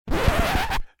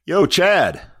Yo,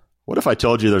 Chad, what if I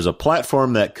told you there's a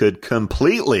platform that could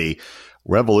completely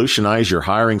revolutionize your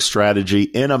hiring strategy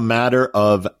in a matter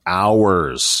of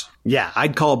hours? Yeah,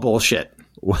 I'd call it bullshit.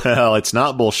 Well, it's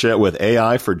not bullshit with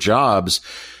AI for Jobs,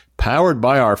 powered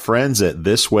by our friends at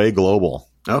This Way Global.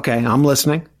 Okay, I'm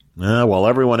listening. While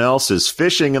everyone else is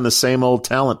fishing in the same old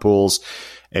talent pools,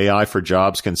 AI for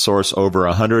Jobs can source over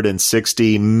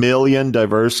 160 million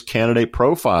diverse candidate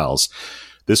profiles.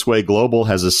 This Way Global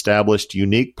has established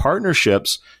unique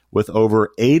partnerships with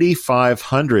over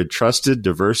 8,500 trusted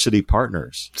diversity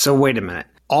partners. So wait a minute.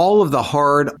 All of the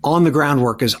hard on-the-ground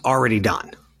work is already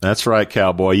done. That's right,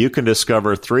 cowboy. You can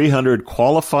discover 300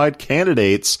 qualified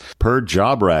candidates per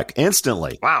job rec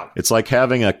instantly. Wow. It's like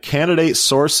having a candidate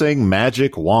sourcing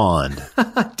magic wand.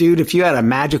 Dude, if you had a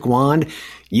magic wand,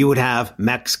 you would have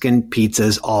Mexican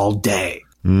pizzas all day.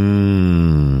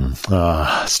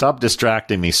 Stop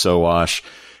distracting me, Sowash.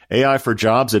 AI for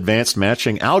Jobs advanced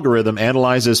matching algorithm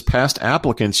analyzes past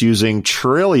applicants using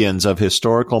trillions of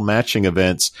historical matching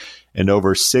events and over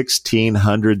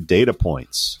 1,600 data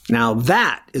points. Now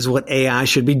that is what AI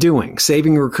should be doing,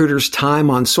 saving recruiters time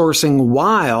on sourcing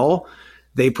while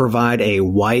they provide a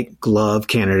white glove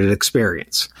candidate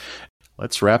experience.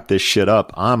 Let's wrap this shit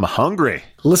up. I'm hungry.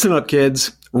 Listen up,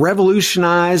 kids.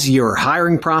 Revolutionize your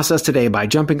hiring process today by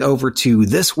jumping over to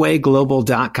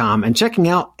thiswayglobal.com and checking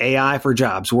out AI for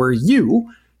Jobs, where you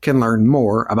can learn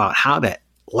more about how to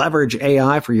leverage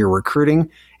AI for your recruiting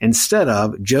instead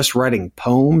of just writing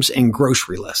poems and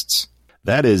grocery lists.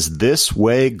 That is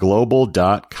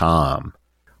thiswayglobal.com.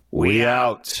 We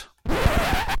out.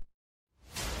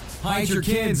 Hide your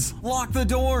kids. Lock the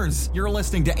doors. You're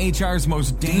listening to HR's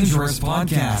most dangerous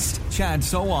podcast. Chad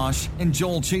Sowash and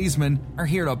Joel Cheeseman are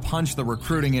here to punch the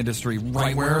recruiting industry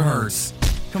right where it hurts.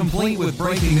 Complete with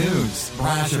breaking news,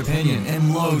 brash opinion,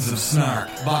 and loads of snark.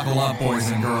 Buckle up,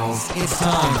 boys and girls. It's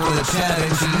time for the Chad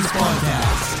and Cheese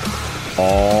Podcast.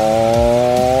 Oh,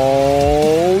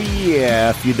 yeah.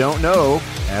 If you don't know,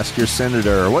 ask your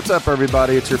senator. What's up,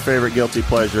 everybody? It's your favorite guilty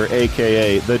pleasure,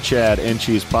 a.k.a. the Chad and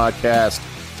Cheese Podcast.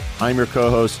 I'm your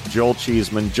co-host, Joel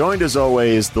Cheeseman, joined as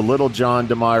always, the Little John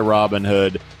to my Robin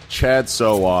Hood, Chad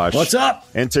Sowash. What's up?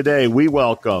 And today we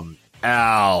welcome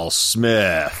Al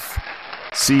Smith,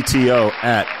 CTO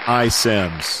at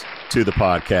iCIMS, to the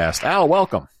podcast. Al,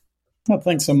 welcome. Well,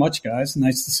 thanks so much, guys.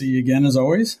 Nice to see you again, as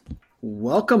always.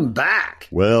 Welcome back.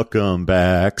 Welcome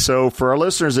back. So for our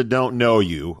listeners that don't know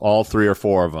you, all three or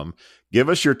four of them, give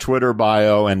us your Twitter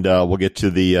bio, and we'll get to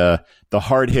the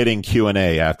hard-hitting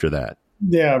Q&A after that.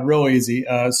 Yeah, real easy.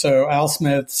 So Al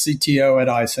Smith, CTO at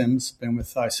iCIMS, been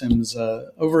with iCIMS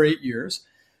over 8 years.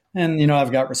 And,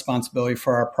 I've got responsibility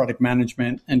for our product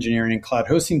management, engineering, and cloud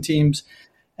hosting teams,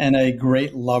 and a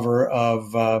great lover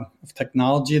of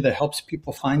technology that helps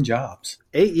people find jobs.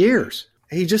 8 years.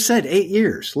 He just said 8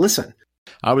 years. Listen.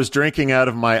 I was drinking out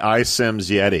of my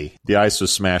iCIMS Yeti. The ice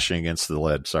was smashing against the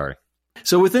lid. Sorry.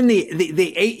 So within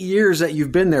the 8 years that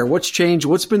you've been there, what's changed?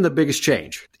 What's been the biggest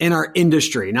change in our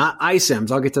industry? Not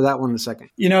iCIMS. I'll get to that one in a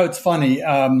second. It's funny.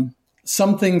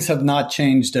 Some things have not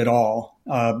changed at all.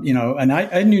 And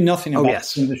I knew nothing about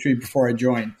this industry before I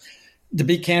joined. To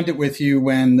be candid with you,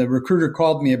 when the recruiter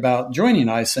called me about joining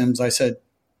iCIMS, I said,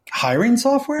 hiring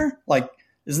software? Like,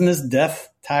 isn't this death,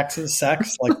 taxes,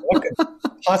 sex? Like, what could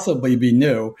possibly be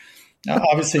new?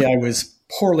 Obviously, I was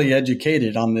poorly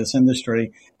educated on this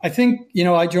industry. I think,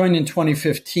 I joined in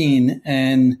 2015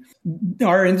 and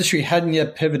our industry hadn't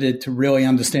yet pivoted to really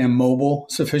understand mobile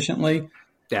sufficiently.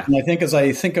 Yeah. And I think as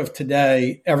I think of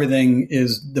today, everything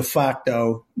is de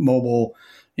facto mobile,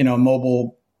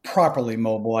 properly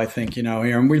mobile, I think,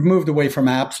 here. And we've moved away from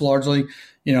apps largely,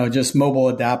 just mobile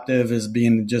adaptive as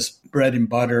being just bread and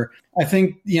butter. I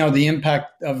think, the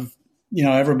impact of,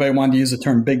 everybody wanted to use the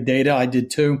term big data. I did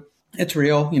too. It's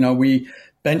real. We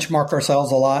benchmark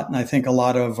ourselves a lot. And I think a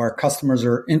lot of our customers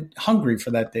are hungry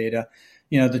for that data,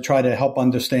 to try to help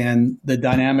understand the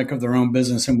dynamic of their own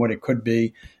business and what it could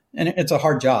be. And it's a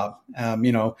hard job.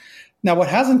 Now what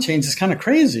hasn't changed is kind of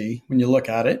crazy when you look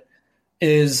at it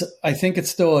is I think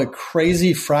it's still a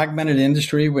crazy fragmented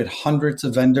industry with hundreds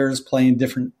of vendors playing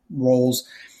different roles.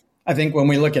 I think when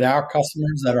we look at our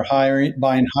customers that are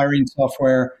buying hiring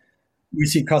software, we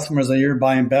see customers that are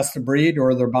buying best of breed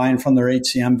or they're buying from their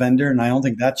HCM vendor. And I don't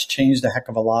think that's changed a heck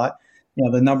of a lot.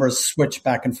 The numbers switch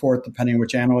back and forth depending on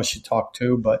which analyst you talk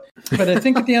to. But I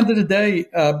think at the end of the day,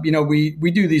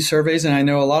 we do these surveys, and I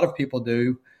know a lot of people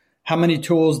do. How many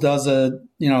tools does a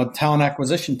talent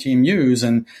acquisition team use?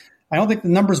 And I don't think the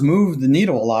numbers move the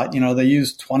needle a lot. They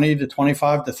use 20 to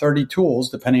 25 to 30 tools,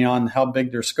 depending on how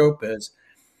big their scope is.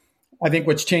 I think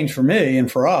what's changed for me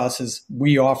and for us is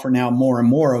we offer now more and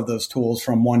more of those tools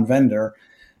from one vendor,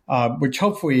 which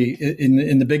hopefully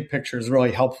in the big picture is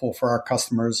really helpful for our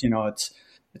customers.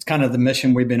 It's kind of the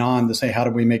mission we've been on to say, how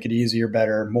do we make it easier,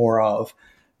 better, more of?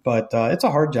 But it's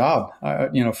a hard job,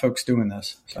 folks doing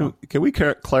this. So. Can we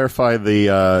clarify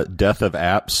the death of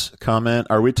apps comment?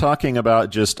 Are we talking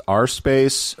about just our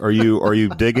space? Or are you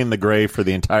digging the grave for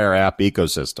the entire app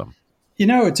ecosystem?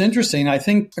 It's interesting. I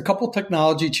think a couple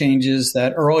technology changes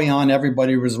that early on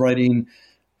everybody was writing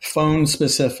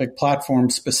phone-specific,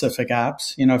 platform-specific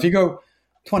apps. If you go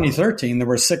 2013, there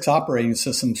were 6 operating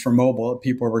systems for mobile that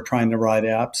people were trying to write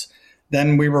apps.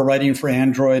 Then we were writing for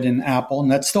Android and Apple,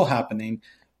 and that's still happening.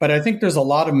 But I think there's a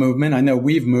lot of movement. I know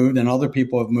we've moved and other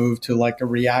people have moved to like a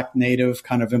React Native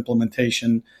kind of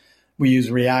implementation. We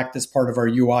use React as part of our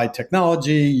UI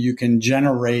technology. You can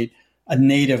generate a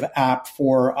native app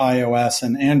for iOS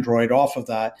and Android off of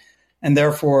that. And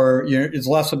therefore, it's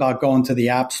less about going to the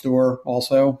App Store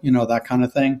also, that kind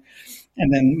of thing.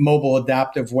 And then mobile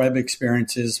adaptive web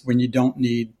experiences when you don't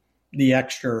need the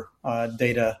extra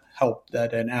data help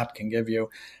that an app can give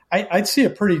you. I'd see a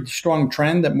pretty strong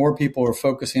trend that more people are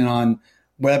focusing on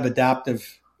web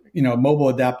adaptive, mobile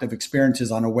adaptive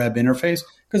experiences on a web interface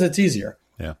because it's easier.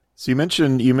 Yeah. So you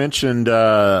mentioned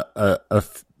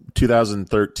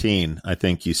 2013, I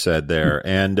think you said there.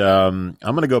 And I'm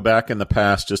going to go back in the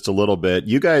past just a little bit.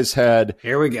 You guys had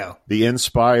Here we go. The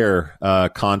Inspire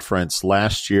conference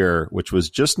last year, which was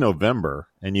just November,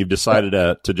 and you've decided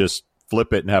to just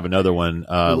flip it and have another one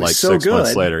like so 6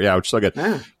 months later. Yeah, which is so good.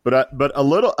 Yeah. But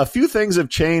a few things have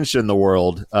changed in the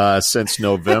world since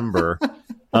November.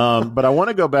 But I want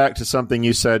to go back to something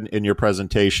you said in your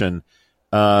presentation.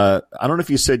 I don't know if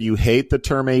you said you hate the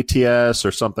term ATS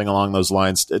or something along those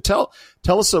lines. Tell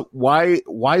us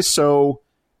why so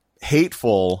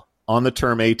hateful on the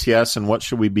term ATS, and what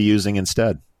should we be using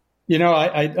instead?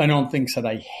 I don't think that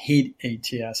I hate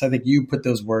ATS. I think you put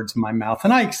those words in my mouth,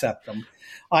 and I accept them.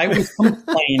 I was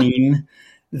complaining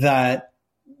that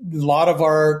a lot of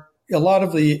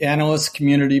the analyst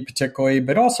community, particularly,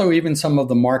 but also even some of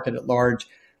the market at large,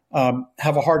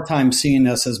 have a hard time seeing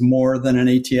this as more than an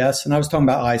ATS. And I was talking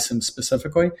about iCIMS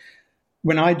specifically.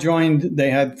 When I joined, they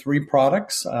had 3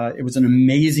 products. It was an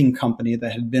amazing company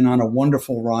that had been on a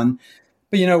wonderful run.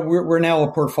 But, we're now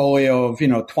a portfolio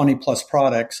of, 20 plus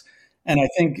products. And I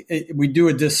think we do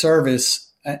a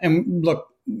disservice. And look,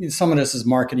 some of this is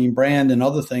marketing, brand, and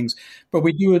other things. But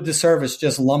we do a disservice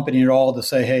just lumping it all to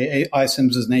say, hey,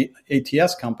 iCIMS is an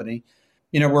ATS company.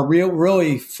 We're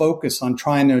really focused on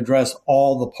trying to address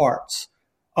all the parts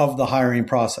of the hiring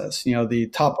process, the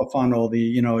top of funnel,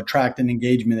 the, attract and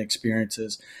engagement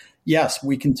experiences. Yes,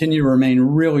 we continue to remain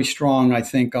really strong, I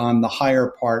think, on the hire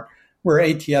part where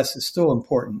ATS is still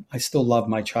important. I still love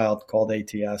my child called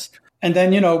ATS. And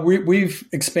then, we've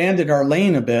expanded our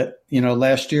lane a bit.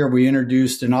 Last year we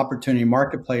introduced an opportunity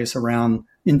marketplace around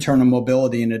internal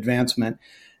mobility and advancement.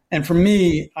 And for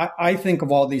me, I think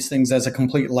of all these things as a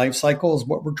complete life cycle is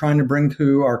what we're trying to bring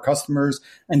to our customers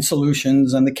and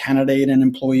solutions and the candidate and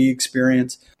employee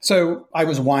experience. So I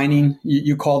was whining.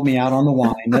 You called me out on the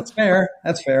whine. That's fair.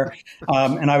 That's fair.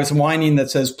 And I was whining that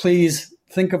says, please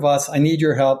think of us. I need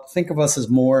your help. Think of us as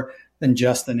more than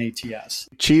just an ATS.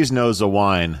 Cheese knows a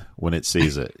wine when it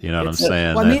sees it. You know what I'm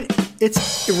saying? Well,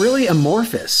 it's really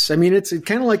amorphous. It's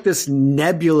kind of like this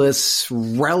nebulous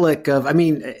relic of,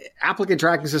 applicant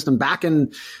tracking system back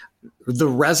in the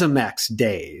Resumex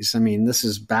days. This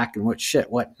is back in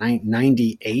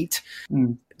 98?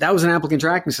 That was an applicant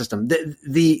tracking system.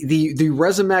 The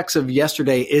Resumex of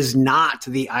yesterday is not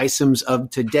the iCIMS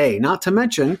of today. Not to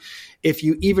mention, if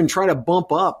you even try to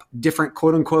bump up different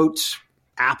quote unquote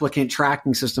applicant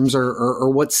tracking systems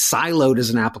or what's siloed as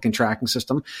an applicant tracking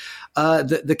system,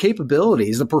 the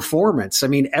capabilities, the performance.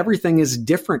 Everything is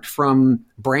different from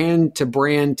brand to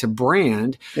brand to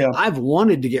brand. Yeah. I've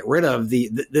wanted to get rid of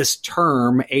this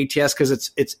term ATS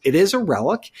because it is a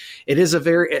relic. It is a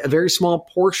very small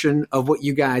portion of what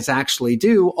you guys actually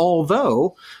do.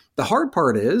 Although the hard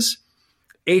part is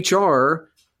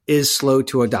HR is slow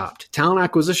to adopt. Talent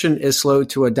acquisition is slow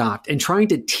to adopt, and trying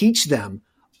to teach them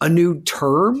a new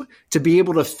term to be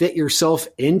able to fit yourself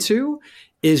into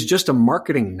is just a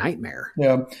marketing nightmare.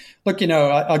 Yeah. Look,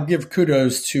 I'll give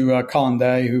kudos to Colin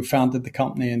Day, who founded the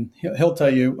company, and he'll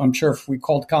tell you, I'm sure if we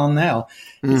called Colin now,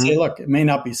 he'd say, look, it may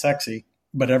not be sexy,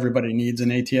 but everybody needs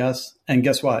an ATS. And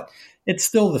guess what? It's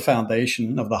still the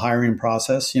foundation of the hiring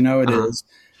process. It is.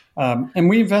 And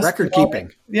we invest record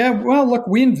keeping. Yeah. Well, look,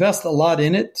 we invest a lot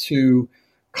in it to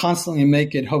constantly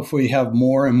make it hopefully have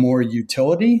more and more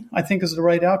utility, I think is the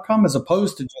right outcome, as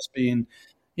opposed to just being,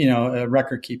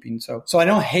 record keeping. So I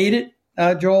don't hate it,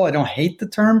 Joel. I don't hate the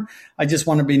term. I just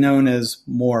want to be known as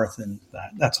more than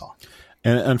that. That's all.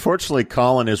 And unfortunately,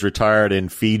 Colin is retired in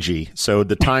Fiji, so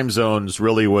the time zones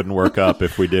really wouldn't work up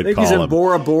if we did call him. He's in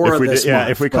Bora Bora this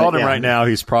month, if we called him right now,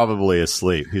 he's probably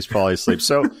asleep. He's probably asleep.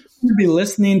 So you'd be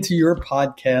listening to your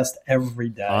podcast every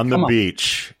day on the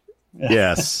beach.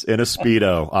 Yes, in a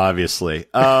Speedo, obviously,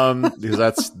 because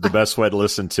that's the best way to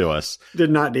listen to us. Did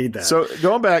not need that. So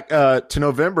going back to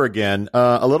November again,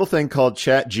 a little thing called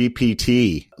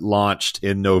ChatGPT launched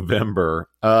in November.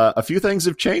 A few things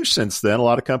have changed since then. A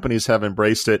lot of companies have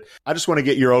embraced it. I just want to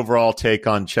get your overall take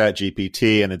on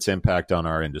ChatGPT and its impact on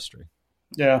our industry.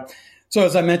 Yeah. So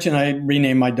as I mentioned, I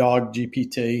renamed my dog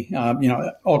GPT.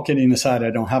 All kidding aside,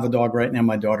 I don't have a dog right now.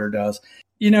 My daughter does.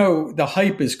 The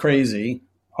hype is crazy.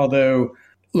 Although,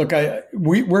 look,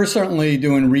 we're certainly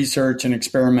doing research and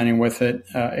experimenting with it.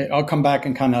 I'll come back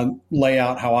and kind of lay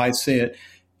out how I see it.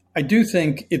 I do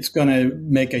think it's going to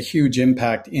make a huge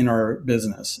impact in our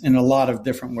business in a lot of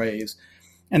different ways.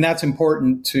 And that's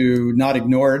important to not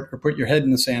ignore it or put your head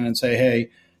in the sand and say, hey,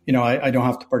 I don't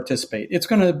have to participate. It's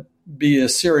going to be a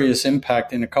serious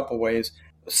impact in a couple ways.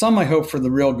 Some, I hope, for the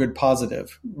real good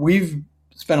positive. We've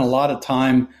spent a lot of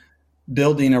time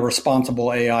building a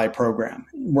responsible AI program,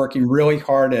 working really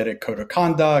hard at a code of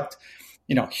conduct,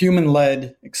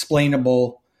 human-led,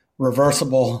 explainable,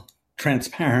 reversible,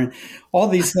 transparent, all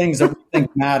these things that we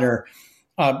think matter.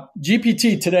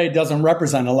 GPT today doesn't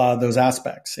represent a lot of those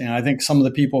aspects. And I think some of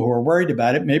the people who are worried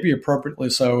about it, maybe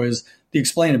appropriately so, is the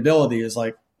explainability is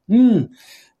like,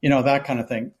 that kind of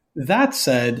thing. That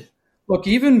said, look,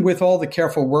 even with all the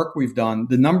careful work we've done,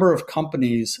 the number of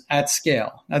companies at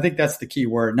scale, I think that's the key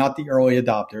word, not the early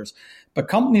adopters, but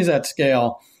companies at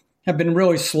scale have been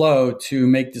really slow to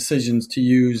make decisions to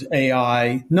use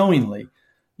AI knowingly,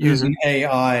 using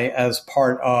AI as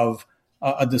part of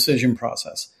a decision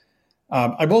process.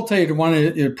 I will tell you one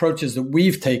of the approaches that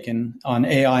we've taken on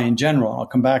AI in general, I'll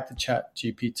come back to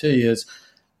ChatGPT, is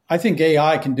I think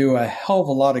AI can do a hell of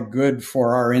a lot of good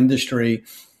for our industry,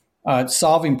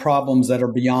 solving problems that are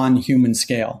beyond human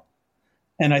scale.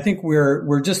 And I think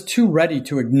we're just too ready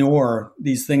to ignore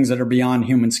these things that are beyond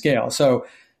human scale. So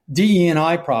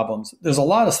DE&I problems, there's a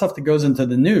lot of stuff that goes into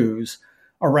the news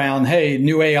around, hey,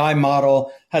 new AI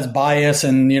model has bias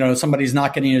and, somebody's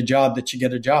not getting a job that should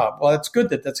get a job. Well, it's good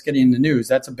that that's getting in the news.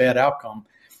 That's a bad outcome.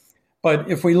 But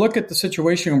if we look at the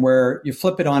situation where you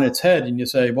flip it on its head and you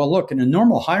say, well, look, in a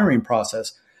normal hiring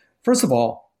process, first of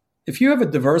all, if you have a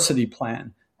diversity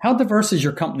plan, how diverse is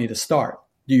your company to start?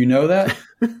 Do you know that?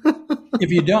 If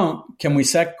you don't, can we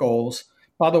set goals?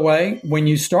 By the way, when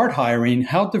you start hiring,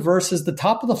 how diverse is the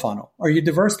top of the funnel? Are you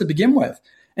diverse to begin with?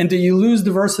 And do you lose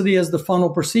diversity as the funnel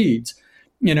proceeds?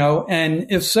 And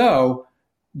if so,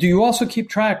 do you also keep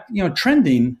track,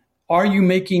 trending? Are you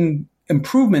making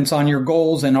improvements on your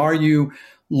goals? And are you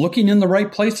looking in the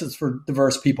right places for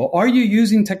diverse people? Are you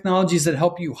using technologies that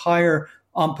help you hire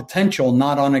on potential,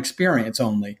 not on experience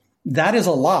only? That is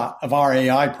a lot of our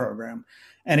AI program.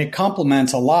 And it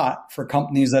complements a lot for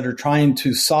companies that are trying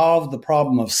to solve the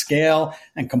problem of scale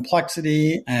and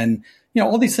complexity and,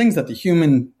 all these things that the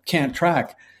human can't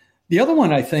track. The other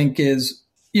one I think is,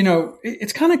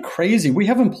 it's kind of crazy. We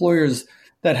have employers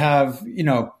that have, you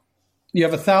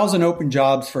have 1,000 open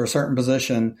jobs for a certain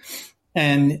position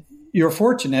and you're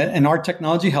fortunate and our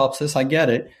technology helps us. I get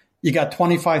it. You got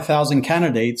 25,000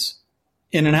 candidates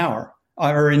in an hour.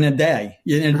 Or in a day.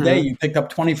 In a day, you picked up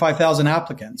 25,000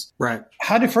 applicants. Right.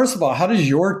 First of all, how does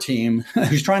your team,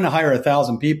 who's trying to hire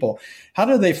 1,000 people, how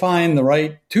do they find the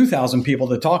right 2,000 people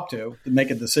to talk to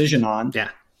make a decision on? Yeah.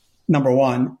 Number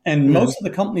one. And most of the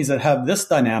companies that have this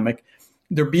dynamic,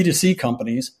 they're B2C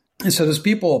companies. And so those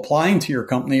people applying to your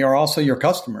company are also your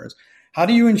customers. How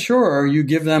do you ensure you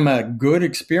give them a good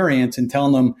experience and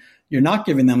telling them you're not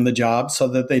giving them the job so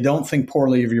that they don't think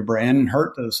poorly of your brand and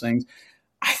hurt those things?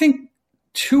 I think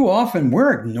too often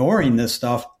we're ignoring this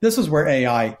stuff. This is where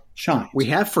AI shines. We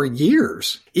have for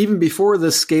years, even before the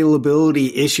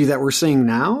scalability issue that we're seeing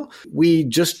now.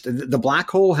 The black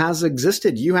hole has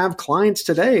existed. You have clients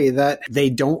today that they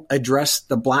don't address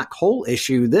the black hole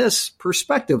issue. This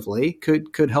prospectively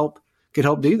could help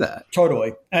do that.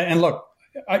 Totally. And look,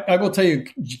 I will tell you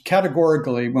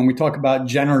categorically, when we talk about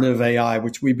generative AI,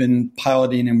 which we've been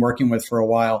piloting and working with for a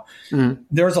while,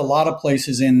 there's a lot of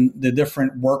places in the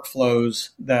different workflows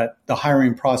that the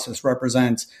hiring process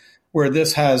represents where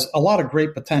this has a lot of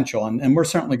great potential. And we're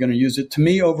certainly going to use it. To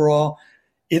me, overall,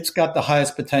 it's got the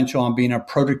highest potential on being a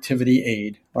productivity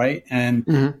aid, right?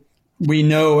 And we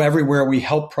know everywhere we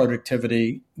help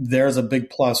productivity, there's a big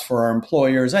plus for our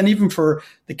employers and even for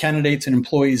the candidates and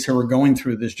employees who are going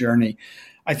through this journey.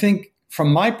 I think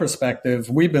from my perspective,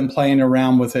 we've been playing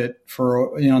around with it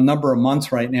for a number of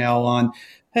months right now on,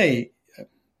 hey,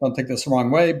 don't take this the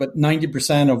wrong way, but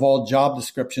 90% of all job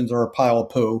descriptions are a pile of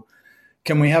poo.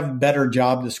 Can we have better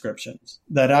job descriptions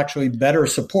that actually better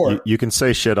support? You can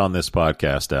say shit on this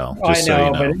podcast, Al. Just I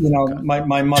know, but okay.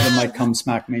 my mother might come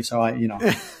smack me, so and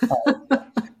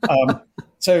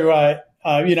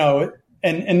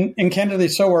candidly,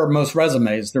 so are most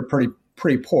resumes. They're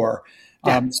pretty poor.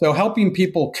 Yeah. So helping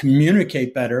people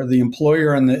communicate better, the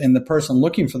employer and the person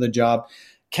looking for the job,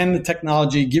 can the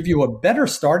technology give you a better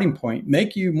starting point,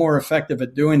 make you more effective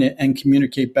at doing it, and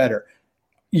communicate better?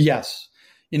 Yes.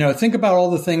 Think about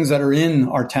all the things that are in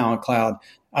our talent cloud.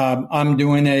 I'm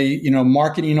doing a,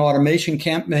 marketing automation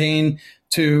campaign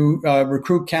to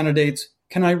recruit candidates.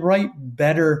 Can I write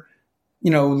better,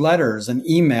 letters and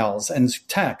emails and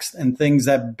text and things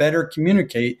that better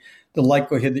communicate the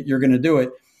likelihood that you're going to do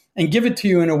it and give it to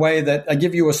you in a way that I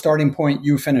give you a starting point,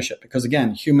 you finish it? Because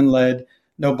again, human-led,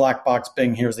 no black box,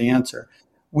 bing, here's the answer.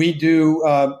 We do,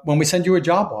 when we send you a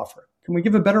job offer, can we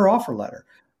give a better offer letter?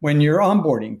 When you're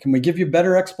onboarding, can we give you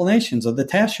better explanations of the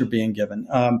tasks you're being given?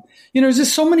 There's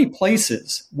just so many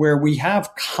places where we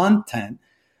have content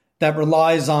that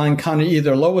relies on kind of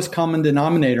either lowest common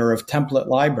denominator of template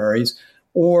libraries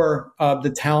or the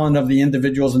talent of the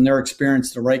individuals and their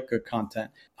experience to write good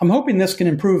content. I'm hoping this can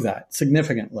improve that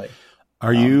significantly.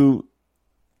 Are you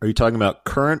talking about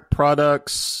current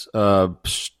products,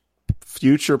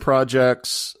 future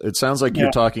projects? It sounds like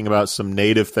you're talking about some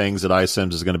native things that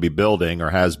iCIMS is going to be building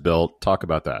or has built. Talk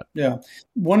about that. Yeah.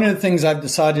 One of the things I've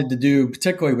decided to do,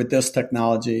 particularly with this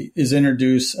technology, is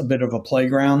introduce a bit of a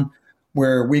playground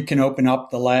where we can open up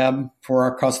the lab for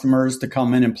our customers to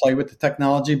come in and play with the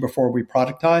technology before we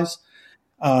productize.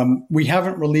 We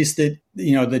haven't released it,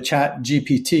 the chat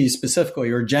GPT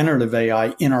specifically or generative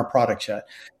AI in our product yet.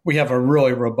 We have a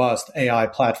really robust AI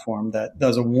platform that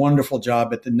does a wonderful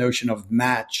job at the notion of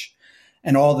match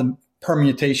and all the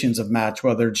permutations of match,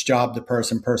 whether it's job to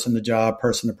person, person to job,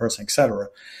 person to person, et cetera.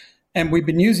 And we've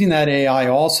been using that AI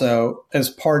also as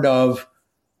part of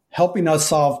helping us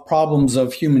solve problems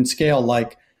of human scale.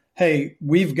 Like, hey,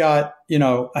 we've got,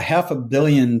 500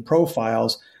 million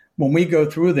profiles. When we go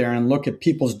through there and look at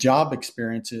people's job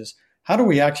experiences, how do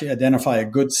we actually identify a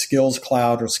good skills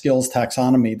cloud or skills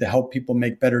taxonomy to help people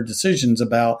make better decisions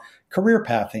about career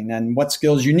pathing and what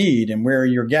skills you need and where are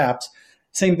your gaps?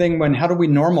 Same thing how do we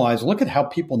normalize? Look at how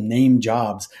people name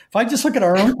jobs. If I just look at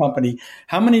our own company,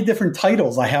 how many different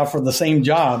titles I have for the same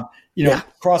job,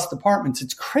 across departments,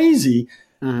 it's crazy.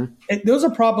 Mm-hmm. Those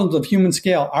are problems of human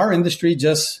scale. Our industry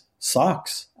just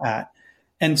sucks at.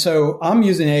 And so I'm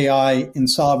using AI in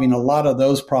solving a lot of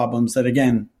those problems that,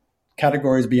 again,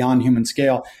 categories beyond human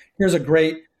scale. Here's a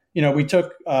great, we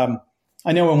took,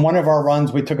 I know in one of our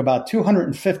runs, we took about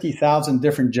 250,000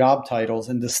 different job titles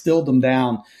and distilled them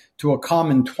down to a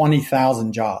common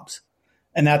 20,000 jobs.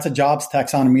 And that's a jobs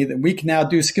taxonomy that we can now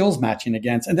do skills matching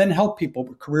against and then help people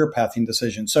with career pathing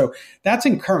decisions. So that's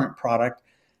in current product.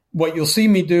 What you'll see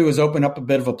me do is open up a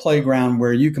bit of a playground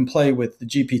where you can play with the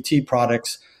GPT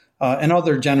products and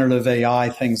other generative AI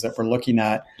things that we're looking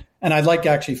at. And I'd like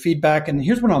actually feedback. And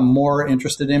here's what I'm more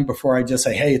interested in before I just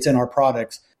say, hey, it's in our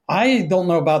products. I don't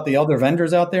know about the other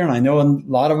vendors out there. And I know a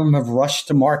lot of them have rushed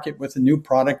to market with a new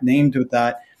product named with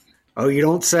that. Oh, you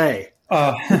don't say.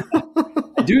 I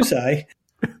do say.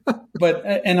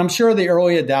 And I'm sure the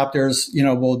early adapters,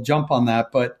 will jump on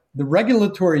that. But the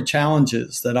regulatory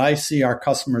challenges that I see our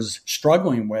customers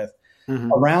struggling with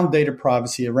around data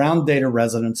privacy, around data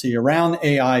residency, around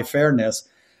AI fairness.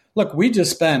 Look, we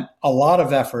just spent a lot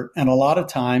of effort and a lot of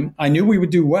time. I knew we would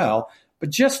do well, but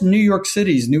just New York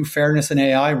City's new fairness and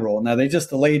AI rule. Now, they just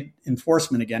delayed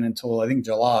enforcement again until, I think,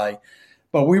 July.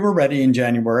 But we were ready in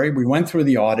January. We went through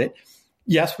the audit.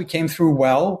 Yes, we came through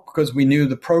well because we knew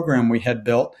the program we had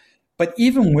built. But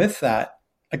even with that,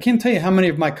 I can't tell you how many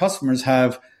of my customers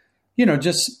have,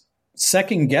 just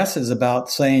second guesses about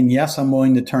saying, yes, I'm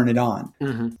willing to turn it on.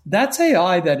 Mm-hmm. That's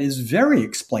AI that is very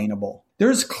explainable.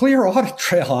 There's clear audit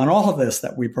trail on all of this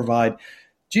that we provide.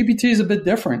 GPT is a bit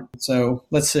different. So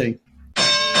let's see.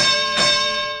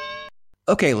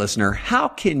 Okay, listener, how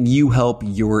can you help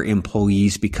your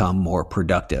employees become more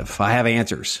productive? I have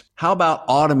answers. How about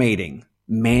automating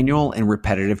manual and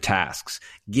repetitive tasks,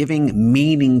 giving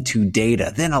meaning to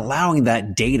data, then allowing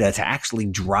that data to actually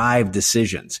drive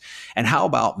decisions? And how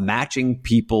about matching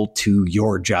people to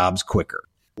your jobs quicker?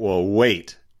 Well,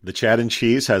 wait. The Chat and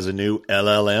Cheese has a new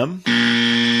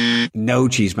LLM? No,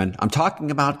 Cheeseman. I'm talking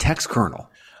about TextKernel.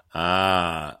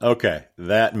 Okay.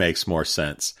 That makes more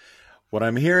sense. What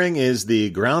I'm hearing is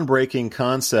the groundbreaking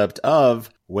concept of,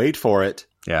 wait for it,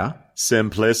 Yeah.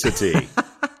 simplicity.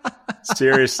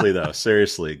 Seriously, though,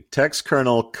 seriously. Text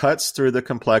kernel cuts through the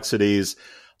complexities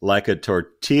like a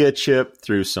tortilla chip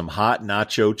through some hot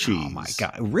nacho cheese. Oh my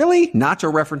God. Really?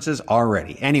 Nacho references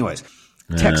already. Anyways,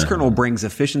 text kernel brings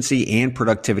efficiency and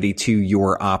productivity to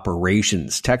your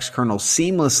operations. Text kernel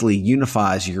seamlessly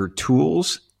unifies your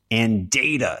tools and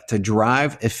data to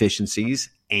drive efficiencies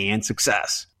and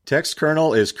success. Text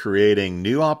kernel is creating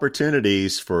new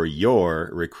opportunities for your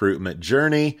recruitment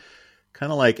journey,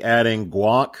 kind of like adding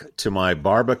guac to my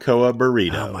barbacoa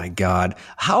burrito. Oh my God.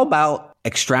 How about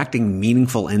extracting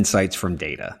meaningful insights from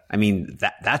data? I mean,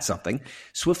 that's something.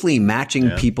 Swiftly matching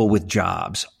people with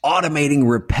jobs, automating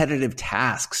repetitive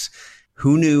tasks.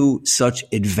 Who knew such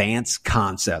advanced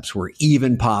concepts were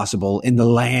even possible in the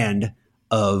land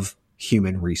of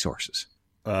human resources?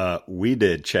 We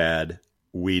did, Chad.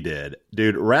 We did.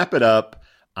 Dude, wrap it up.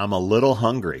 I'm a little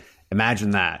hungry.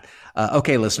 Imagine that.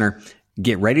 Okay, listener,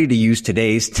 get ready to use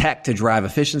today's tech to drive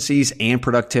efficiencies and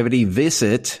productivity.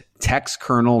 Visit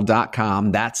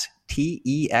textkernel.com. That's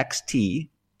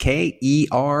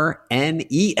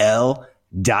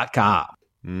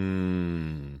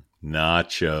TEXTKERNEL.com.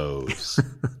 Nachos.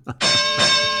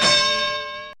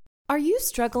 Are you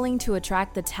struggling to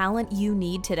attract the talent you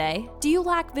need today? Do you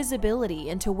lack visibility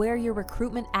into where your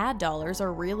recruitment ad dollars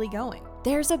are really going?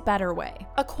 There's a better way.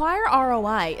 Acquire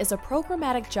ROI is a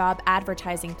programmatic job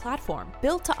advertising platform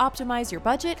built to optimize your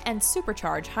budget and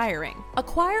supercharge hiring.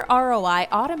 Acquire ROI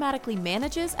automatically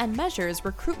manages and measures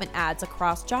recruitment ads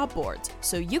across job boards,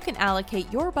 so you can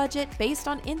allocate your budget based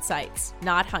on insights,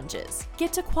 not hunches.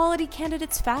 Get to quality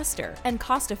candidates faster and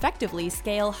cost-effectively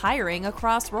scale hiring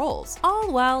across roles,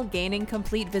 all while gaining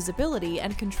complete visibility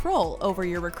and control over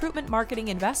your recruitment marketing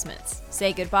investments.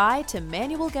 Say goodbye to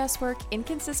manual guesswork,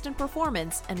 inconsistent performance,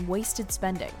 and wasted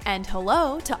spending. And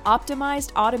hello to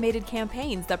optimized automated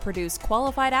campaigns that produce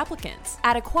qualified applicants.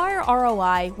 At Acquire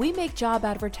ROI, we make job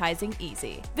advertising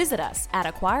easy. Visit us at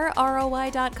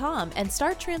acquireroi.com and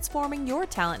start transforming your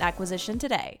talent acquisition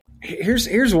today.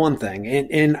 Here's one thing,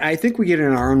 and I think we get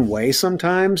in our own way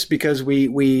sometimes because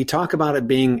we talk about it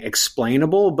being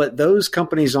explainable, but those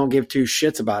companies don't give two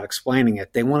shits about explaining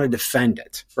it. They want to defend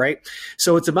it, right?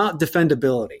 So it's about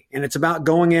defendability, and it's about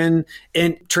going in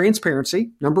and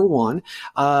transparency, number one.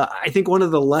 I think one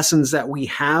of the lessons that we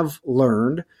have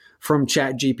learned from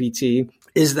ChatGPT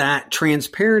is that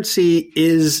transparency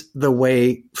is the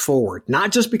way forward,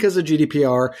 not just because of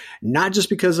GDPR, not just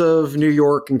because of New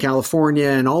York and California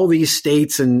and all these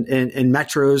states and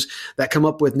metros that come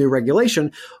up with new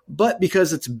regulation, but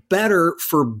because it's better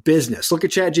for business. Look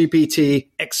at ChatGPT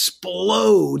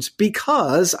explodes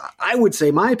because I would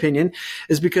say my opinion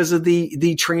is because of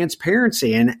the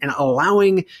transparency and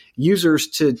allowing users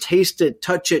to taste it,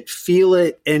 touch it, feel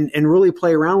it, and really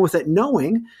play around with it,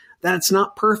 knowing that it's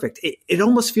not perfect. It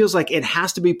almost feels like it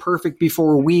has to be perfect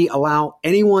before we allow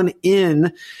anyone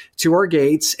in to our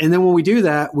gates. And then when we do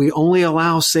that, we only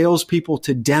allow salespeople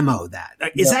to demo that.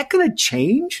 Is that going to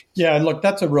change? Yeah, look,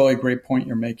 that's a really great point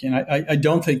you're making. I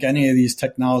don't think any of these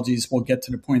technologies will get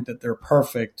to the point that they're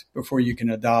perfect before you can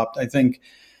adopt. I think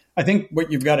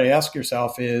what you've got to ask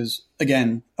yourself is,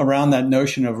 again, around that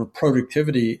notion of a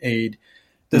productivity aid,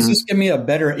 does this give me a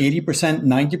better 80%,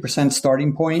 90%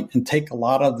 starting point and take a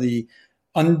lot of the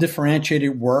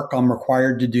undifferentiated work I'm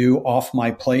required to do off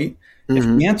my plate? If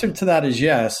the answer to that is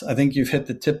yes, I think you've hit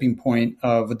the tipping point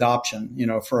of adoption,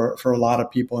 for a lot of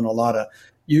people and a lot of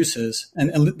uses.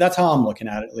 And that's how I'm looking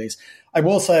at it, at least. I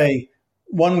will say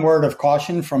one word of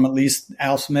caution from at least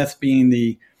Al Smith being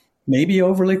the maybe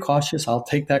overly cautious. I'll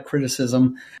take that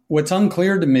criticism. What's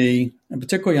unclear to me, and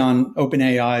particularly on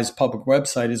OpenAI's public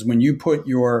website, is when you put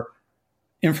your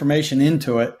information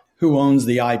into it, who owns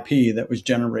the IP that was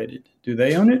generated? Do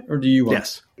they own it or do you own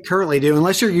it? Currently do,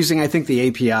 unless you're using, I think, the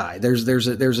API. There's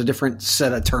a different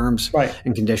set of terms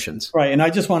and conditions. Right. And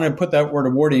I just want to put that word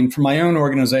of wording for my own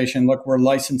organization. Look, we're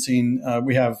licensing.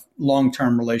 We have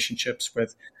long-term relationships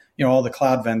with, all the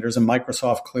cloud vendors, and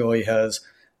Microsoft clearly has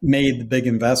made the big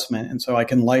investment. And so I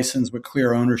can license with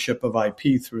clear ownership of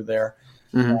IP through there.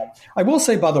 I will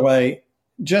say, by the way,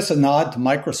 just a nod to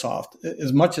Microsoft,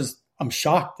 as much as I'm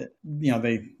shocked that,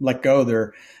 they let go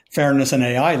their fairness and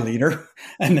AI leader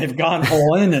and they've gone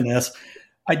all in this.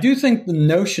 I do think the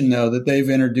notion, though, that they've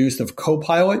introduced of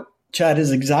Copilot, Chad,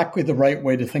 is exactly the right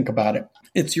way to think about it.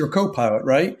 It's your Copilot,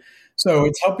 right? So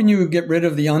it's helping you get rid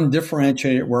of the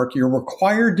undifferentiated work you're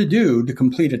required to do to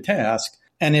complete a task.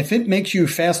 And if it makes you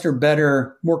faster,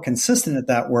 better, more consistent at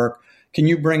that work, can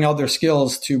you bring other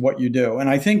skills to what you do? And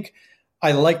I think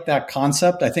I like that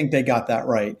concept. I think they got that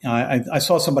right. I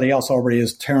saw somebody else already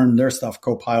has turned their stuff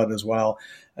Copilot as well.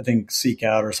 I think Seek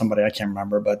Out or somebody, I can't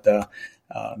remember, but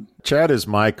Chad is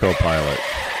my Copilot.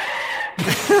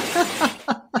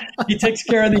 He takes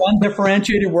care of the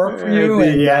undifferentiated work for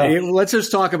you. Let's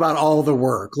just talk about all the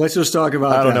work. Let's just talk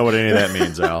about I don't know what any of that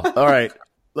means, Al. All right.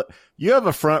 You have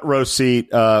a front row seat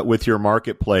with your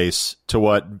marketplace to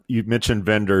what you mentioned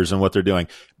vendors and what they're doing.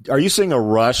 Are you seeing a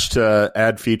rush to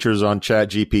add features on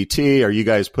ChatGPT? Are you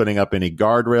guys putting up any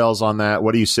guardrails on that?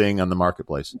 What are you seeing on the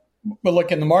marketplace? Well,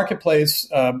 look, in the marketplace,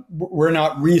 we're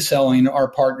not reselling our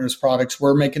partners' products.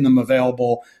 We're making them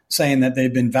available, saying that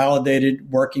they've been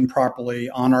validated, working properly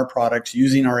on our products,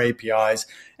 using our APIs,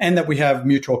 and that we have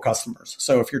mutual customers.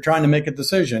 So if you're trying to make a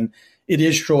decision, it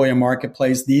is truly a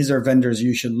marketplace. These are vendors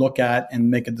you should look at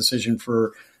and make a decision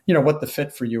for, what the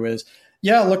fit for you is.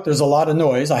 Yeah, look, there's a lot of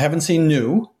noise. I haven't seen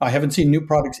new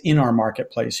products in our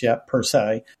marketplace yet, per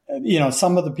se.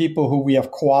 Some of the people who we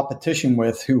have co-opetition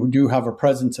with who do have a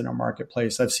presence in our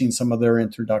marketplace, I've seen some of their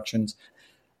introductions.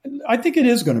 I think it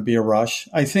is going to be a rush.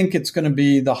 I think it's going to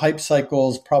be the hype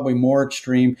cycles, probably more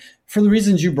extreme for the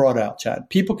reasons you brought out, Chad.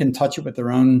 People can touch it with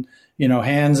their own,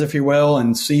 hands, if you will,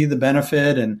 and see the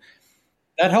benefit, and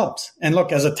that helps. And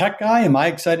look, as a tech guy, am I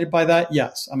excited by that?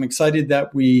 Yes, I'm excited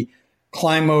that we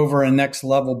climb over a next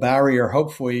level barrier,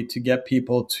 hopefully, to get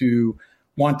people to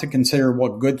want to consider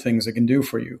what good things it can do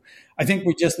for you. I think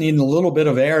we just need a little bit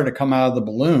of air to come out of the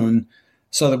balloon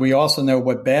so that we also know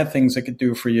what bad things it could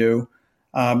do for you.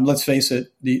 Let's face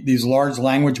it, these large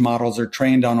language models are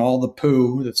trained on all the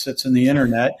poo that sits in the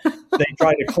internet. They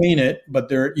try to clean it, but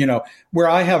they're, where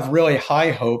I have really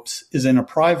high hopes is in a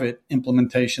private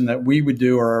implementation that we would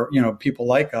do, or, people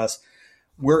like us.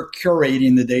 We're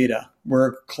curating the data.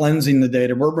 We're cleansing the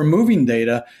data. We're removing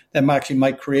data that actually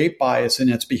might create bias in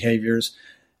its behaviors.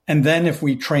 And then if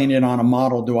we train it on a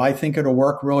model, do I think it'll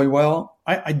work really well?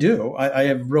 I do. I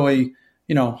have really,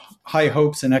 high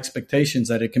hopes and expectations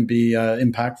that it can be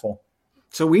impactful.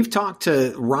 So we've talked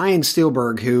to Ryan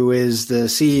Steelberg, who is the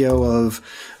CEO of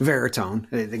Veritone,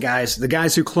 the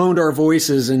guys who cloned our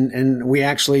voices, and we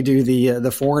actually do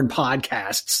the foreign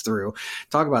podcasts through.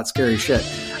 Talk about scary shit.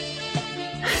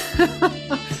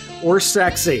 Or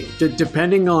sexy,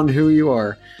 depending on who you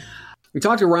are. We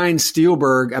talked to Ryan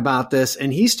Steelberg about this,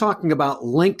 and he's talking about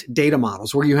linked data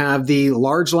models, where you have the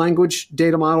large language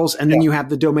data models, and then you have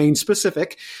the domain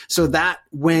specific, so that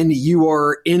when you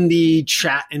are in the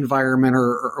chat environment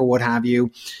or what have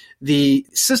you, the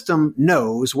system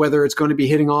knows whether it's going to be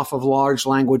hitting off of large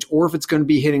language or if it's going to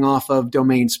be hitting off of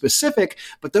domain specific,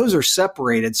 but those are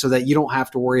separated so that you don't have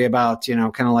to worry about,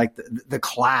 kind of like the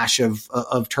clash of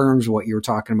terms, what you were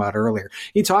talking about earlier.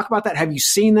 Can you talk about that? Have you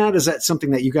seen that? Is that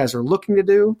something that you guys are looking to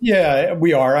do? Yeah,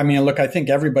 we are. I mean, look, I think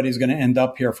everybody's going to end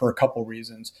up here for a couple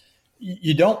reasons.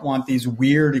 You don't want these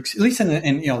weird, at least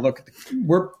look,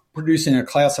 we're producing a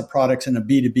class of products in a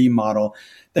B2B model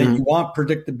that you want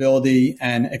predictability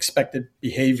and expected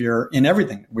behavior in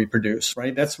everything we produce,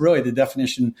 right? That's really the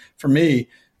definition for me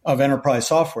of enterprise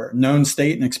software, known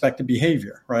state and expected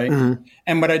behavior, right?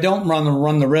 But I don't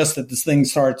run the risk that this thing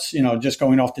starts, just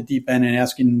going off the deep end and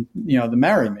asking, to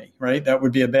marry me, right? That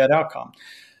would be a bad outcome.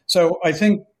 So I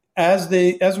think as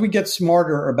we get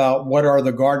smarter about what are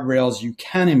the guardrails you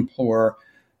can employ,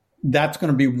 that's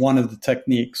going to be one of the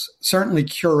techniques. Certainly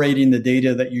curating the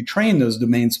data that you train those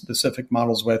domain-specific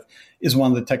models with is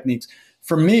one of the techniques.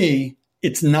 For me,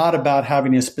 it's not about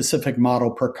having a specific model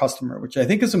per customer, which I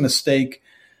think is a mistake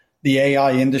the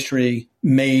AI industry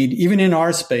made, even in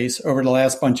our space over the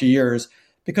last bunch of years,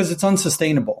 because it's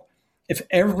unsustainable. If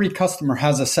every customer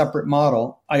has a separate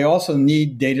model, I also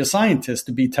need data scientists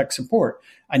to be tech support.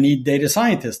 I need data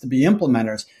scientists to be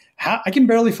implementers. I can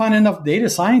barely find enough data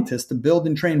scientists to build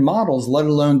and train models, let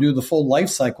alone do the full life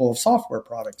cycle of software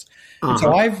products. And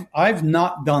so I've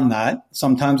not done that.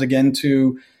 Sometimes, again,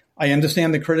 I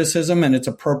understand the criticism and it's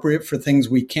appropriate for things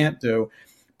we can't do.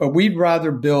 But we'd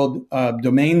rather build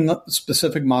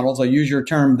domain-specific models, I'll use your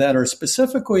term, that are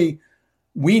specifically,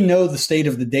 we know the state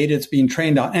of the data it's being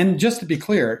trained on. And just to be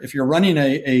clear, if you're running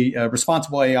a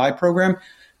responsible AI program,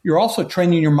 you're also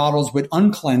training your models with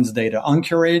uncleansed data,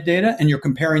 uncurated data, and you're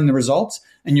comparing the results,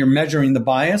 and you're measuring the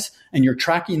bias, and you're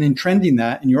tracking and trending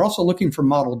that, and you're also looking for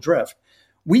model drift.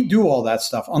 We do all that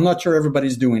stuff. I'm not sure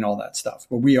everybody's doing all that stuff,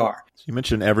 but we are. So you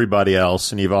mentioned everybody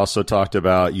else, and you've also talked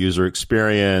about user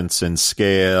experience and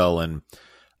scale and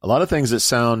a lot of things that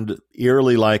sound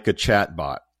eerily like a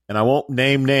chatbot. And I won't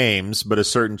name names, but a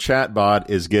certain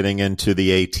chatbot is getting into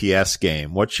the ATS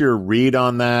game. What's your read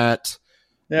on that?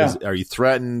 Yeah. Are you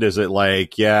threatened? Is it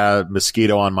like, yeah,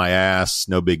 mosquito on my ass,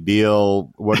 no big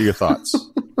deal? What are your thoughts?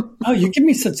 Oh, you give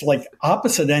me such like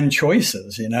opposite end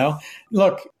choices,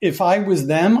 Look, if I was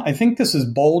them, I think this is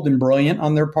bold and brilliant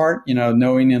on their part,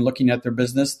 knowing and looking at their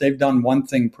business. They've done one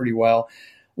thing pretty well.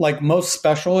 Like most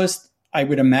specialists, I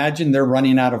would imagine they're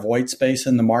running out of white space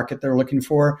in the market they're looking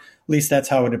for. At least that's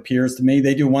how it appears to me.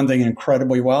 They do one thing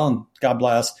incredibly well, and God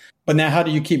bless. But now how do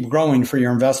you keep growing for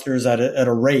your investors at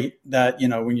a rate that,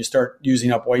 when you start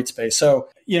using up white space? So,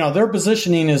 their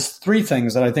positioning is three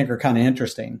things that I think are kind of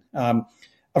interesting.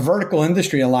 A vertical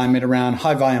industry alignment around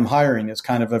high volume hiring is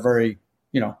kind of a very,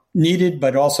 needed,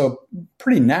 but also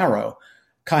pretty narrow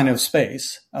kind of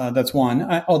space. That's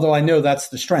one. Although I know that's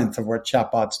the strength of what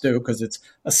chatbots do because it's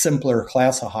a simpler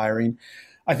class of hiring.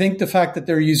 I think the fact that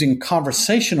they're using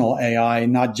conversational AI,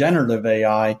 not generative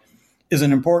AI, is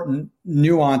an important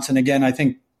nuance. And again, I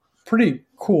think pretty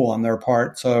cool on their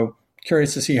part. So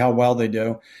curious to see how well they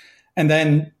do. And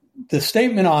then the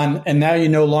statement on, and now you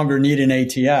no longer need an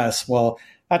ATS. Well,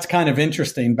 that's kind of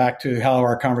interesting back to how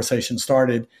our conversation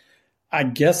started. I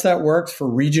guess that works for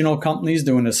regional companies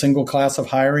doing a single class of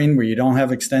hiring where you don't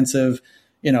have extensive,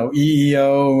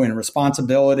 EEO and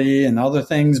responsibility and other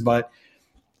things. But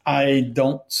I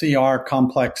don't see our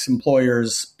complex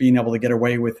employers being able to get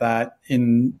away with that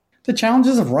in the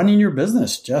challenges of running your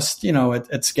business just,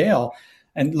 at scale,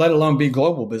 and let alone be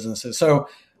global businesses. So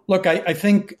look, I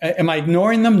think, am I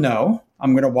ignoring them? No,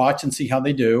 I'm going to watch and see how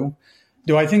they do.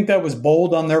 Do I think that was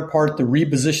bold on their part to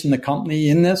reposition the company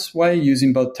in this way,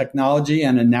 using both technology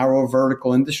and a narrow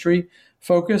vertical industry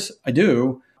focus? I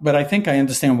do, but I think I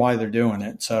understand why they're doing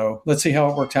it. So let's see how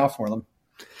it works out for them.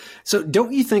 So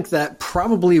don't you think that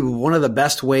probably one of the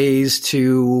best ways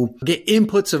to get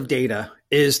inputs of data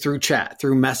is through chat,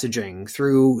 through messaging,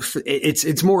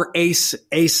 it's more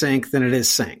async than it is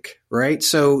sync, right?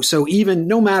 So even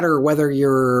no matter whether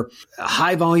you're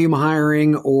high volume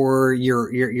hiring or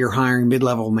you're hiring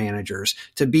mid-level managers,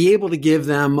 to be able to give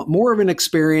them more of an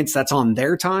experience that's on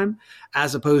their time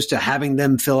as opposed to having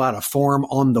them fill out a form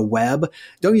on the web.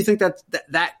 Don't you think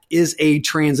that is a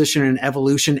transition and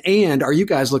evolution? And are you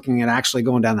guys looking at actually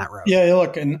going down that road? Yeah,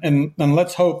 look, and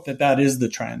let's hope that is the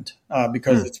trend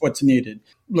because it's what's needed.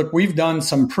 Look, we've done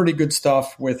some pretty good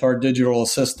stuff with our digital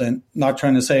assistant. Not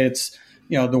trying to say it's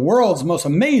the world's most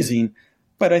amazing,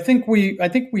 but I think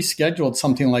we scheduled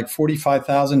something like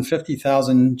 45,000,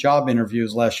 50,000 job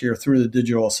interviews last year through the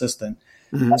digital assistant.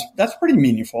 Mm-hmm. That's pretty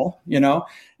meaningful,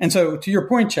 And so to your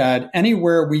point, Chad,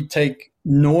 anywhere we take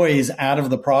noise out of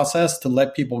the process to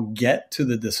let people get to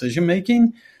the decision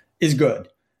making is good.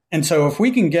 And so if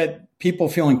we can get people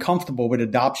feeling comfortable with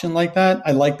adoption like that,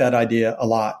 I like that idea a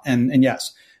lot. And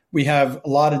yes, we have a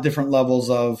lot of different levels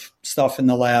of stuff in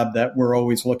the lab that we're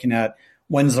always looking at.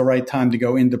 When's the right time to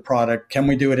go into product? Can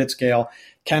we do it at scale?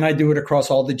 Can I do it across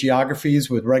all the geographies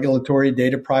with regulatory,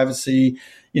 data privacy,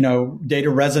 data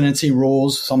residency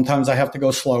rules? Sometimes I have to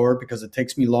go slower because it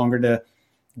takes me longer to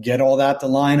get all that to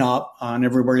line up on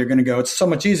everywhere you're going to go. It's so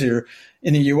much easier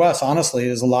in the US, honestly.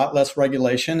 There's a lot less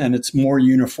regulation and it's more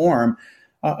uniform.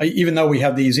 Even though we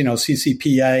have these,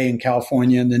 CCPA in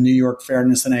California and the New York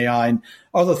Fairness and AI and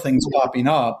other things popping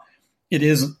up, it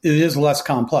is less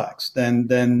complex than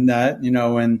that,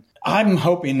 and I'm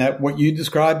hoping that what you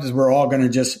described is we're all going to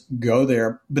just go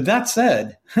there. But that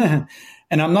said, and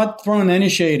I'm not throwing any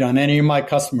shade on any of my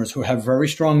customers who have very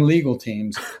strong legal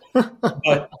teams,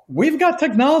 but we've got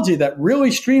technology that really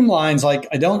streamlines, like,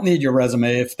 I don't need your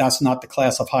resume if that's not the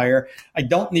class of hire. I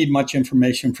don't need much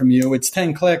information from you. It's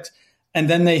 10 clicks. And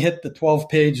then they hit the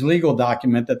 12-page legal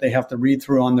document that they have to read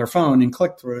through on their phone and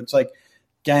click through. It's like,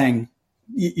 gang,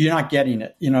 you're not getting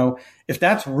it. If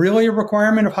that's really a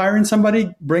requirement of hiring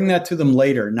somebody, bring that to them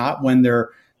later, not when they're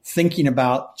thinking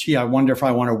about, gee, I wonder if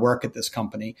I want to work at this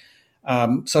company.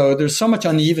 So there's so much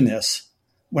unevenness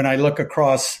when I look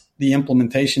across the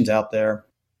implementations out there.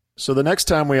 So the next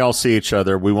time we all see each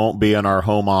other, we won't be in our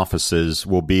home offices.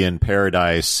 We'll be in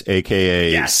Paradise,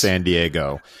 a.k.a. San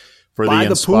Diego, for the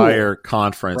Inspire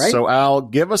conference. Right? So Al,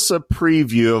 give us a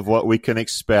preview of what we can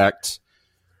expect,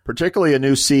 particularly a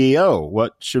new CEO.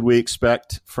 What should we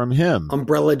expect from him?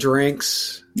 Umbrella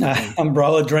drinks.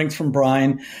 Umbrella drinks from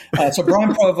Brian. So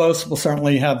Brian Provost will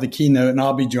certainly have the keynote, and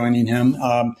I'll be joining him.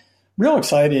 Real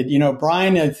excited.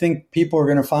 Brian, I think people are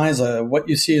going to find is what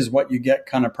you see is what you get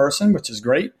kind of person, which is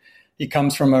great. He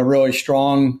comes from a really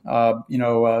strong,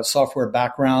 software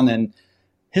background, and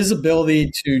his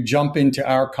ability to jump into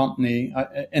our company,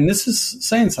 and this is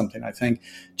saying something, I think,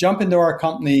 jump into our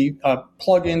company,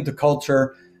 plug into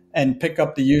culture, and pick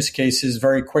up the use cases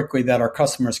very quickly that our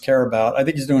customers care about. I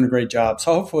think he's doing a great job.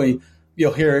 So hopefully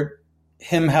you'll hear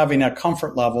him having a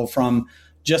comfort level from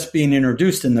just being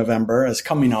introduced in November as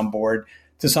coming on board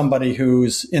to somebody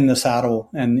who's in the saddle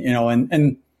and,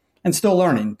 and still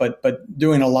learning, but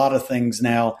doing a lot of things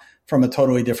now from a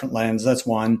totally different lens. That's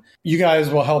one. You guys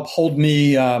will help hold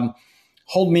me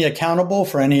accountable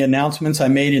for any announcements I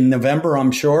made in November,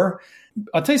 I'm sure.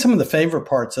 I'll tell you some of the favorite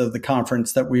parts of the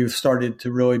conference that we've started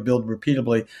to really build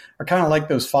repeatably are kind of like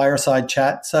those fireside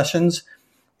chat sessions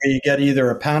where you get either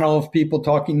a panel of people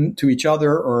talking to each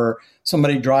other or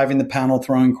somebody driving the panel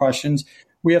throwing questions.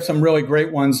 We have some really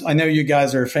great ones. I know you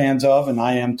guys are fans of, and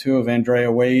I am too, of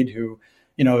Andrea Wade, who,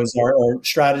 is our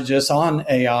strategist on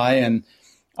AI and,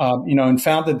 and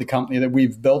founded the company that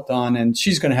we've built on. And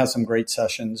she's going to have some great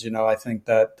sessions. I think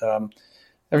that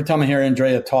every time I hear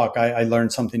Andrea talk, I learn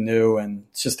something new, and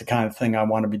it's just the kind of thing I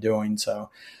want to be doing.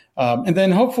 So, and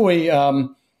then hopefully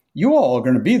you all are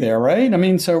going to be there, right? I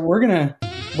mean, so we're going to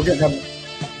have.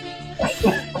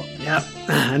 Yep.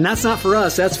 And that's not for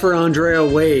us. That's for Andrea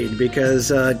Wade, because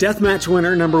Deathmatch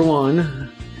winner, number 1.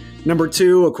 Number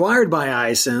 2, acquired by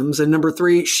iCIMS. And number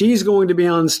 3, she's going to be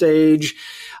on stage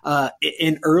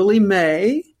in early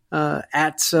May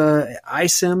at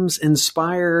iCIMS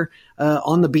Inspire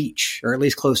on the beach, or at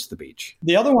least close to the beach.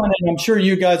 The other one, and I'm sure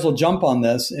you guys will jump on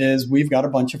this, is we've got a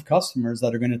bunch of customers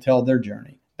that are going to tell their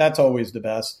journey. That's always the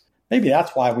best. Maybe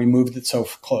that's why we moved it so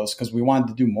close, because we wanted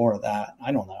to do more of that.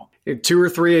 I don't know. 2 or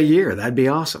 3 a year. That'd be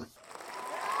awesome.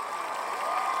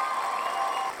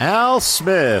 Al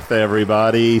Smith,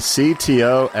 everybody,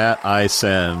 CTO at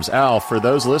iCIMS. Al, for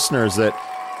those listeners that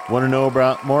want to know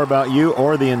more about you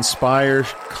or the Inspire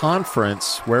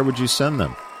conference, where would you send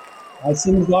them?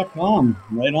 iCIMS.com,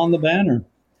 right on the banner.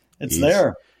 It's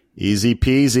there. Easy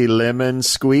peasy, lemon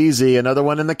squeezy. Another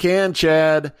one in the can,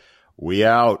 Chad. We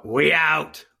out. We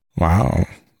out. Wow,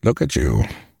 look at you.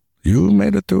 You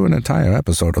made it through an entire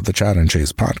episode of the Chad and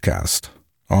Cheese podcast.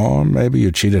 Or maybe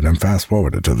you cheated and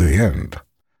fast-forwarded to the end.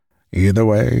 Either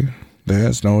way,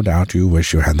 there's no doubt you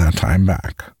wish you had that time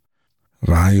back.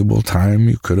 Valuable time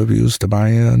you could have used to buy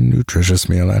a nutritious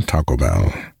meal at Taco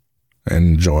Bell,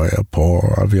 enjoy a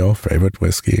pour of your favorite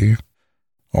whiskey,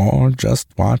 or just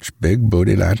watch big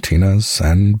booty Latinas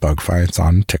and bug fights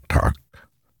on TikTok.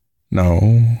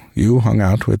 No, you hung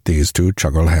out with these 2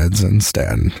 chuckleheads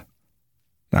instead.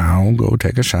 Now go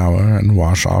take a shower and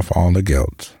wash off all the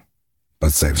guilt.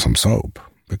 But save some soap,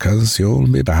 because you'll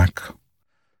be back.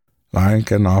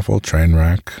 Like an awful train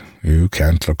wreck, you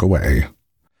can't look away.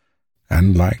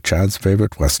 And like Chad's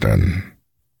favorite Western,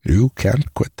 you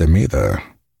can't quit them either.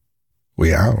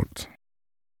 We out.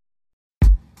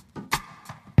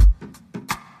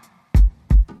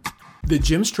 The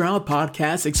Jim Stroud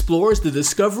Podcast explores the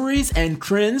discoveries and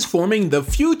trends forming the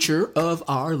future of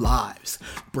our lives.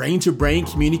 Brain-to-brain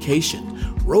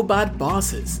communication, robot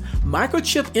bosses,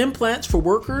 microchip implants for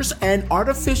workers, and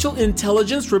artificial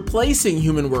intelligence replacing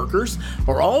human workers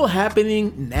are all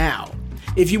happening now.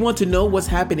 If you want to know what's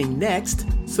happening next,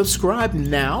 subscribe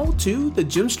now to the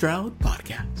Jim Stroud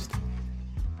Podcast.